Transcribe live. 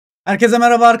Herkese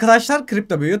merhaba arkadaşlar.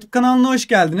 Kripto YouTube kanalına hoş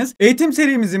geldiniz. Eğitim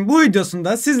serimizin bu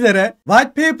videosunda sizlere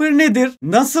white paper nedir,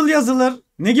 nasıl yazılır,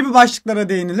 ne gibi başlıklara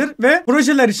değinilir ve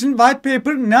projeler için white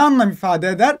paper ne anlam ifade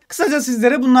eder? Kısaca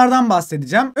sizlere bunlardan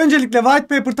bahsedeceğim. Öncelikle white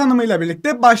paper tanımıyla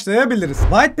birlikte başlayabiliriz.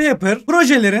 White paper,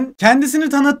 projelerin kendisini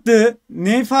tanıttığı,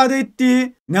 ne ifade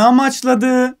ettiği, ne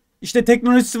amaçladığı, işte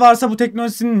teknolojisi varsa bu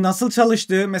teknolojisinin nasıl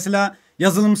çalıştığı, mesela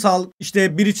yazılımsal,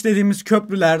 işte bridge dediğimiz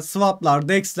köprüler, swaplar,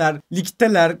 dex'ler,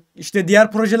 likiditeler, işte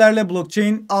diğer projelerle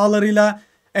blockchain ağlarıyla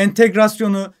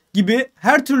entegrasyonu gibi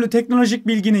her türlü teknolojik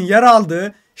bilginin yer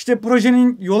aldığı, işte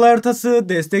projenin yol haritası,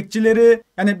 destekçileri,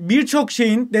 yani birçok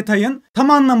şeyin, detayın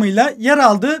tam anlamıyla yer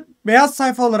aldığı beyaz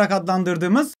sayfa olarak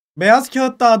adlandırdığımız, beyaz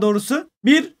kağıt daha doğrusu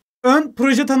bir ön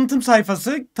proje tanıtım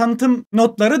sayfası, tanıtım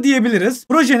notları diyebiliriz.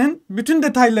 Projenin bütün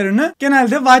detaylarını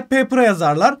genelde white paper'a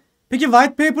yazarlar. Peki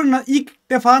white paper ilk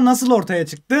defa nasıl ortaya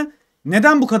çıktı?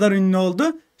 Neden bu kadar ünlü oldu?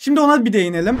 Şimdi ona bir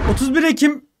değinelim. 31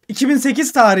 Ekim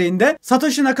 2008 tarihinde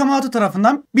Satoshi Nakamoto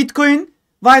tarafından Bitcoin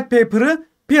white paper'ı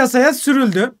piyasaya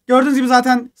sürüldü. Gördüğünüz gibi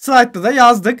zaten slaytta da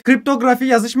yazdık. Kriptografi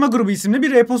Yazışma Grubu isimli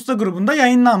bir e-posta grubunda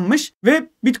yayınlanmış ve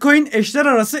Bitcoin eşler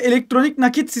arası elektronik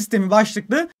nakit sistemi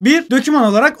başlıklı bir doküman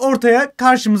olarak ortaya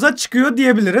karşımıza çıkıyor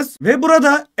diyebiliriz. Ve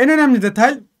burada en önemli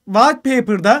detay white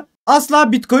paper'da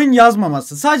asla Bitcoin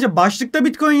yazmaması. Sadece başlıkta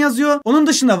Bitcoin yazıyor. Onun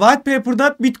dışında white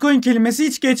paper'da Bitcoin kelimesi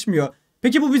hiç geçmiyor.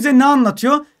 Peki bu bize ne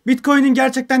anlatıyor? Bitcoin'in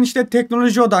gerçekten işte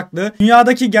teknoloji odaklı,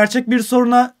 dünyadaki gerçek bir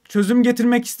soruna çözüm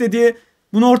getirmek istediği,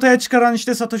 bunu ortaya çıkaran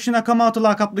işte Satoshi Nakamoto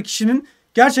lakaplı kişinin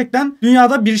gerçekten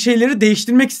dünyada bir şeyleri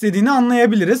değiştirmek istediğini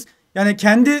anlayabiliriz. Yani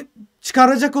kendi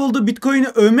çıkaracak olduğu Bitcoin'i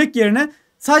övmek yerine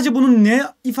sadece bunun ne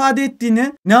ifade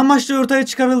ettiğini, ne amaçla ortaya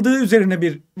çıkarıldığı üzerine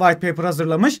bir white paper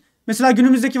hazırlamış. Mesela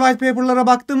günümüzdeki white paper'lara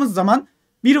baktığımız zaman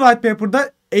bir white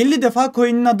paper'da 50 defa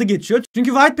coin'in adı geçiyor.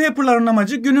 Çünkü white paper'ların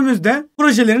amacı günümüzde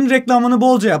projelerin reklamını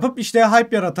bolca yapıp işte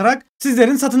hype yaratarak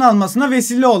sizlerin satın almasına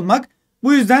vesile olmak.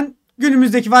 Bu yüzden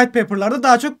günümüzdeki white paper'larda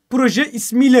daha çok proje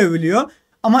ismiyle övülüyor.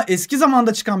 Ama eski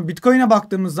zamanda çıkan Bitcoin'e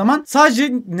baktığımız zaman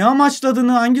sadece ne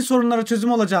amaçladığını, hangi sorunlara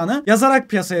çözüm olacağını yazarak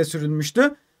piyasaya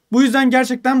sürülmüştü. Bu yüzden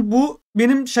gerçekten bu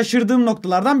benim şaşırdığım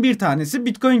noktalardan bir tanesi.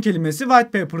 Bitcoin kelimesi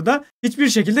white paper'da hiçbir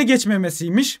şekilde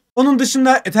geçmemesiymiş. Onun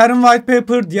dışında Ethereum white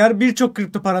paper, diğer birçok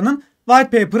kripto paranın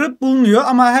white paper'ı bulunuyor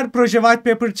ama her proje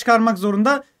white paper çıkarmak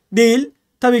zorunda değil.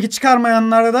 Tabii ki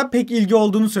çıkarmayanlara da pek ilgi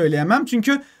olduğunu söyleyemem.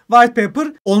 Çünkü white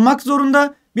paper olmak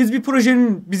zorunda. Biz bir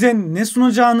projenin bize ne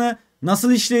sunacağını,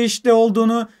 nasıl işleyişte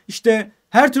olduğunu, işte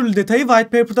her türlü detayı white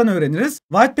paper'dan öğreniriz.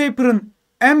 White paper'ın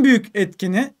en büyük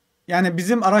etkini, yani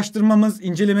bizim araştırmamız,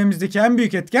 incelememizdeki en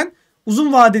büyük etken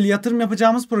uzun vadeli yatırım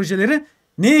yapacağımız projeleri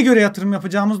neye göre yatırım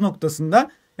yapacağımız noktasında.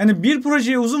 Yani bir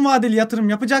projeye uzun vadeli yatırım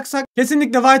yapacaksak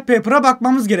kesinlikle white paper'a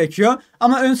bakmamız gerekiyor.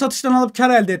 Ama ön satıştan alıp kar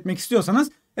elde etmek istiyorsanız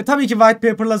tabii ki white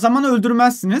paper'la zaman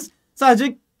öldürmezsiniz.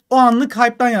 Sadece o anlık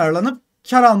hype'dan yararlanıp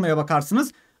kar almaya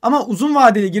bakarsınız. Ama uzun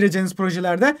vadeli gireceğiniz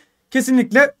projelerde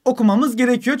kesinlikle okumamız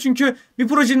gerekiyor. Çünkü bir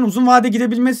projenin uzun vade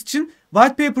gidebilmesi için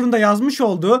white paper'ında yazmış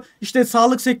olduğu, işte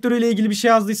sağlık sektörüyle ilgili bir şey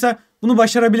yazdıysa bunu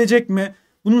başarabilecek mi?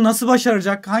 Bunu nasıl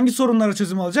başaracak? Hangi sorunlara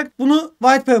çözüm alacak? Bunu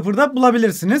white paper'da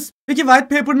bulabilirsiniz. Peki white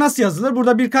paper nasıl yazılır?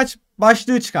 Burada birkaç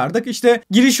başlığı çıkardık. İşte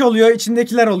giriş oluyor,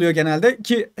 içindekiler oluyor genelde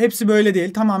ki hepsi böyle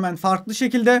değil. Tamamen farklı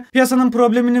şekilde piyasanın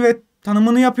problemini ve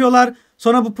tanımını yapıyorlar.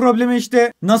 Sonra bu problemi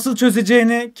işte nasıl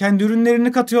çözeceğini, kendi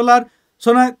ürünlerini katıyorlar.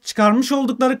 Sonra çıkarmış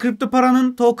oldukları kripto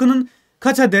paranın, token'ın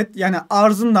kaç adet, yani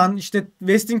arzından, işte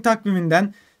vesting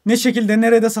takviminden, ne şekilde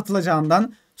nerede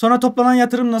satılacağından, sonra toplanan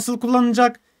yatırım nasıl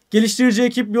kullanılacak, geliştirici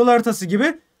ekip, yol haritası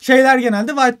gibi şeyler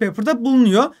genelde white paper'da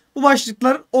bulunuyor. Bu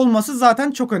başlıklar olması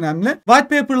zaten çok önemli.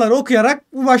 White paper'ları okuyarak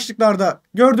bu başlıklarda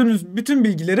gördüğünüz bütün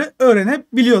bilgileri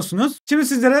öğrenebiliyorsunuz. Şimdi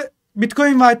sizlere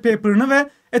Bitcoin white paper'ını ve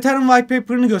Ethereum white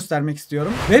paper'ını göstermek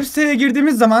istiyorum. Web siteye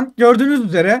girdiğimiz zaman gördüğünüz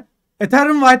üzere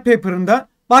Ethereum white paper'ında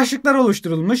başlıklar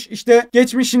oluşturulmuş. İşte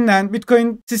geçmişinden,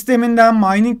 Bitcoin sisteminden,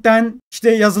 mining'den,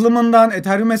 işte yazılımından,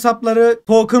 Ethereum hesapları,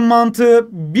 token mantığı,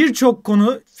 birçok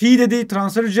konu, fee dediği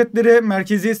transfer ücretleri,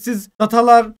 merkeziyetsiz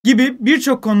datalar gibi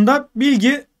birçok konuda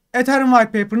bilgi Ethereum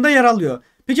white paper'ında yer alıyor.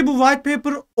 Peki bu white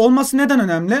paper olması neden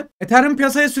önemli? Ethereum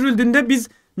piyasaya sürüldüğünde biz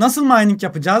nasıl mining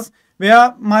yapacağız?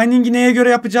 Veya mining'i neye göre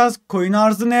yapacağız? Coin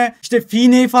arzı ne? İşte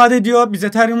fee ne ifade ediyor? Biz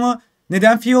Ethereum'u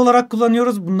neden fee olarak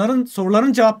kullanıyoruz? Bunların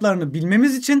soruların cevaplarını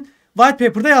bilmemiz için white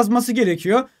paper'da yazması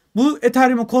gerekiyor. Bu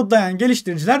Ethereum'u kodlayan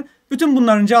geliştiriciler bütün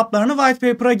bunların cevaplarını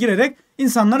white paper'a girerek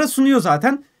insanlara sunuyor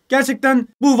zaten. Gerçekten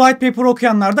bu white paper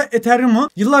okuyanlar da Ethereum'u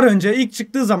yıllar önce ilk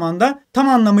çıktığı zamanda tam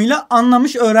anlamıyla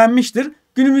anlamış, öğrenmiştir.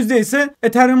 Günümüzde ise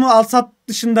Ethereum'u alsat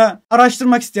dışında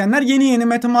araştırmak isteyenler yeni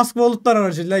MetaMask wallet'lar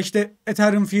aracılığıyla işte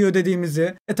Ethereum fee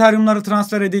ödediğimizi, Ethereum'ları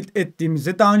transfer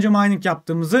ettiğimizi, daha önce mining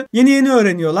yaptığımızı yeni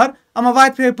öğreniyorlar. Ama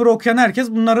white paper okuyan herkes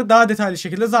bunları daha detaylı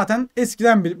şekilde zaten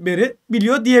eskiden beri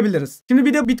biliyor diyebiliriz. Şimdi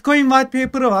bir de Bitcoin white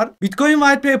paper'ı var. Bitcoin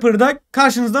white paper'da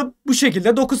karşınızda bu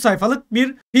şekilde 9 sayfalık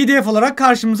bir PDF olarak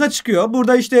karşımıza çıkıyor.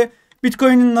 Burada işte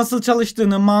Bitcoin'in nasıl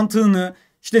çalıştığını, mantığını,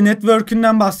 işte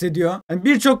network'ünden bahsediyor. Yani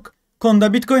birçok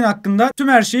konuda Bitcoin hakkında tüm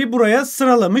her şeyi buraya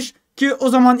sıralamış ki o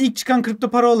zaman ilk çıkan kripto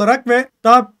para olarak ve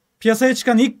daha piyasaya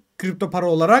çıkan ilk kripto para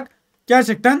olarak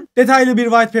gerçekten detaylı bir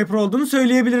white paper olduğunu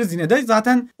söyleyebiliriz yine de.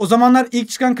 Zaten o zamanlar ilk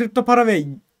çıkan kripto para ve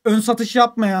ön satış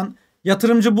yapmayan,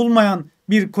 yatırımcı bulmayan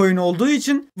bir coin olduğu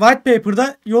için white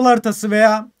paper'da yol haritası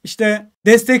veya işte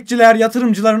destekçiler,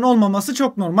 yatırımcıların olmaması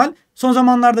çok normal. Son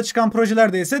zamanlarda çıkan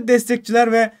projelerde ise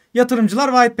destekçiler ve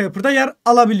yatırımcılar white paper'da yer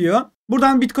alabiliyor.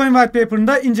 Buradan Bitcoin white paper'ını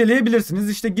da inceleyebilirsiniz.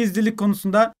 İşte gizlilik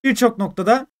konusunda birçok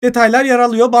noktada detaylar yer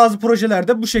alıyor. Bazı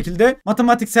projelerde bu şekilde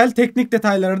matematiksel teknik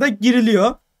detaylara da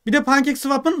giriliyor. Bir de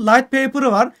PancakeSwap'ın light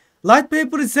paper'ı var. Light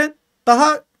paper ise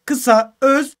daha kısa,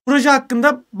 öz, proje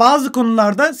hakkında bazı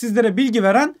konularda sizlere bilgi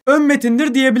veren ön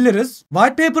metindir diyebiliriz.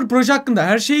 White paper proje hakkında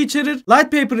her şeyi içerir.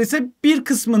 Light paper ise bir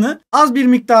kısmını, az bir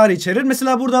miktarı içerir.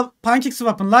 Mesela burada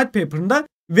PancakeSwap'ın light paper'ında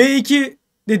V2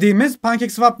 dediğimiz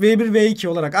PancakeSwap V1 V2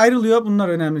 olarak ayrılıyor. Bunlar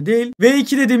önemli değil.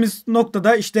 V2 dediğimiz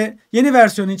noktada işte yeni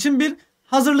versiyonu için bir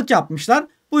hazırlık yapmışlar.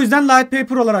 Bu yüzden light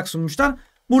paper olarak sunmuşlar.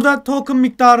 Burada token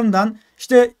miktarından,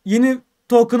 işte yeni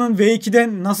token'ın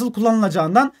V2'de nasıl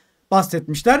kullanılacağından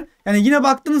bahsetmişler. Yani yine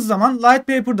baktığınız zaman light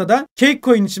paper'da da cake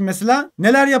coin için mesela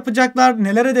neler yapacaklar,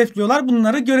 neler hedefliyorlar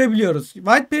bunları görebiliyoruz.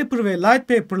 White paper ve light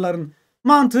paper'ların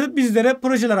mantığı bizlere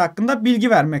projeler hakkında bilgi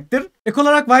vermektir. Ek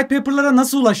olarak white paper'lara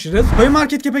nasıl ulaşırız?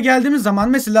 CoinMarketCap'e geldiğimiz zaman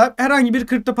mesela herhangi bir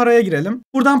kripto paraya girelim.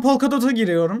 Buradan Polkadot'a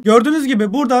giriyorum. Gördüğünüz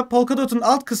gibi burada Polkadot'un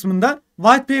alt kısmında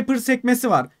white paper sekmesi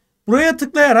var. Buraya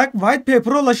tıklayarak white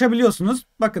paper'a ulaşabiliyorsunuz.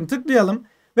 Bakın tıklayalım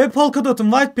ve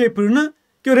Polkadot'un white paper'ını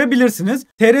görebilirsiniz.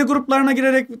 TR gruplarına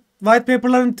girerek white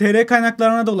paper'ların TR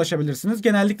kaynaklarına da ulaşabilirsiniz.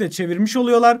 Genellikle çevirmiş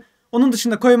oluyorlar. Onun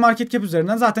dışında CoinMarketCap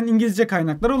üzerinden zaten İngilizce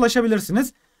kaynaklara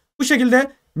ulaşabilirsiniz. Bu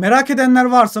şekilde merak edenler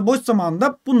varsa boş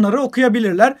zamanında bunları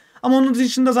okuyabilirler. Ama onun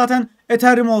dışında zaten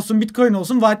Ethereum olsun, Bitcoin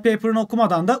olsun white paper'ını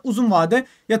okumadan da uzun vade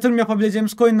yatırım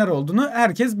yapabileceğimiz coinler olduğunu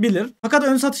herkes bilir. Fakat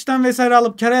ön satıştan vesaire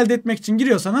alıp kar elde etmek için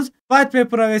giriyorsanız white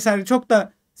paper'a vesaire çok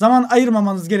da zaman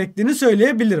ayırmamanız gerektiğini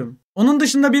söyleyebilirim. Onun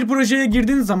dışında bir projeye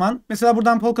girdiğiniz zaman mesela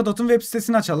buradan Polkadot'un web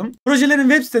sitesini açalım. Projelerin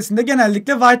web sitesinde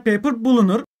genellikle white paper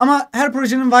bulunur. Ama her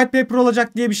projenin white paper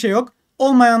olacak diye bir şey yok.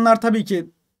 Olmayanlar tabii ki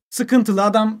sıkıntılı.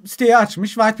 Adam siteyi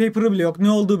açmış, white paper'ı bile yok. Ne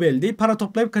olduğu belli değil. Para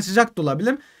toplayıp kaçacak da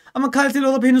olabilir. Ama kaliteli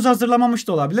olup henüz hazırlamamış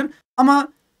da olabilir. Ama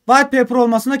white paper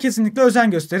olmasına kesinlikle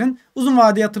özen gösterin. Uzun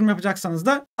vade yatırım yapacaksanız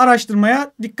da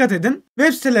araştırmaya dikkat edin.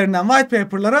 Web sitelerinden white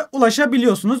paper'lara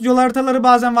ulaşabiliyorsunuz. Yol haritaları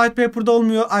bazen white paper'da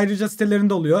olmuyor. Ayrıca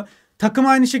sitelerinde oluyor. Takım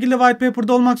aynı şekilde white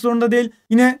paper'da olmak zorunda değil.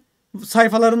 Yine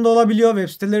sayfalarında olabiliyor, web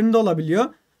sitelerinde olabiliyor.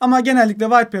 Ama genellikle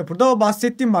white paper'da o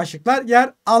bahsettiğim başlıklar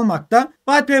yer almakta.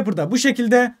 White paper'da bu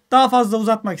şekilde, daha fazla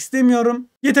uzatmak istemiyorum.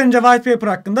 Yeterince white paper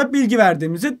hakkında bilgi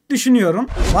verdiğimizi düşünüyorum.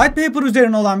 White paper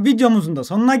üzerine olan videomuzun da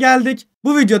sonuna geldik.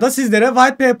 Bu videoda sizlere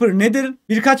white paper nedir,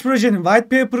 birkaç projenin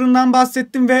white paper'ından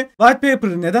bahsettim ve white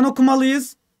paper'ı neden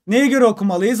okumalıyız, neye göre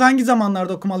okumalıyız, hangi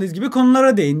zamanlarda okumalıyız gibi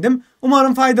konulara değindim.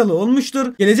 Umarım faydalı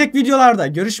olmuştur. Gelecek videolarda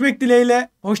görüşmek dileğiyle,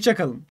 hoşça kalın.